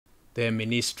The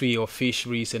Ministry of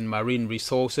Fisheries and Marine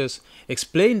Resources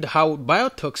explained how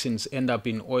biotoxins end up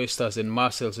in oysters and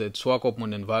mussels at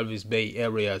Swakopmund and Walvis Bay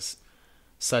areas.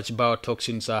 Such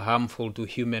biotoxins are harmful to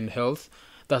human health,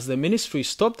 thus the ministry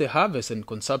stopped the harvest and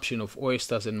consumption of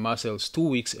oysters and mussels 2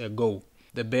 weeks ago.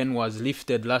 The ban was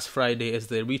lifted last Friday as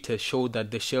the retest showed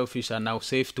that the shellfish are now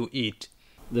safe to eat.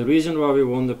 The reason why we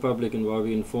warn the public and why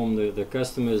we inform the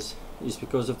customers is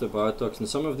because of the biotoxins.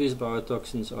 Some of these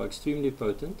biotoxins are extremely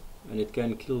potent and it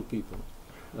can kill people.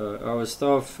 Our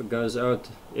staff goes out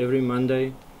every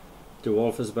Monday to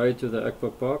Walvis Bay, to the aqua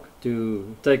park,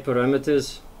 to take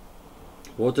parameters,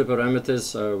 water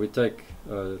parameters. We take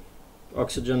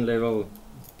oxygen level,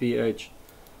 pH,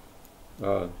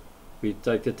 we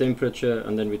take the temperature,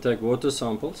 and then we take water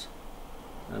samples.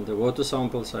 And the water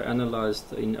samples are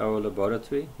analyzed in our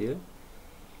laboratory here,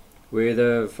 where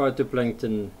the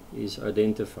phytoplankton is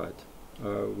identified.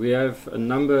 We have a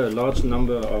large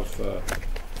number of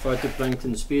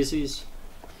phytoplankton species,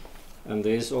 and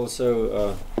there's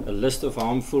also a list of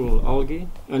harmful algae.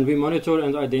 And we monitor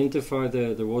and identify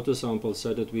the water samples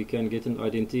so that we can get an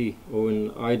identity or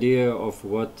an idea of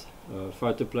what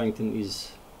phytoplankton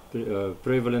is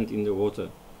prevalent in the water.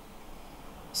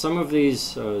 Some of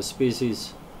these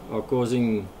species are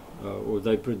causing or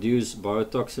they produce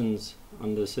biotoxins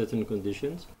under certain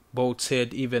conditions. Both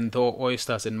said even though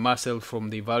oysters and mussels from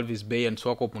the Walvis Bay and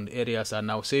Swakopmund areas are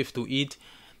now safe to eat,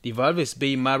 the Walvis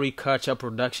Bay Mariculture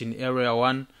Production Area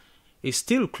 1 is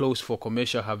still closed for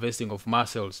commercial harvesting of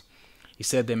mussels. He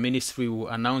said the ministry will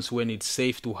announce when it's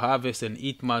safe to harvest and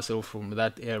eat mussels from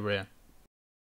that area.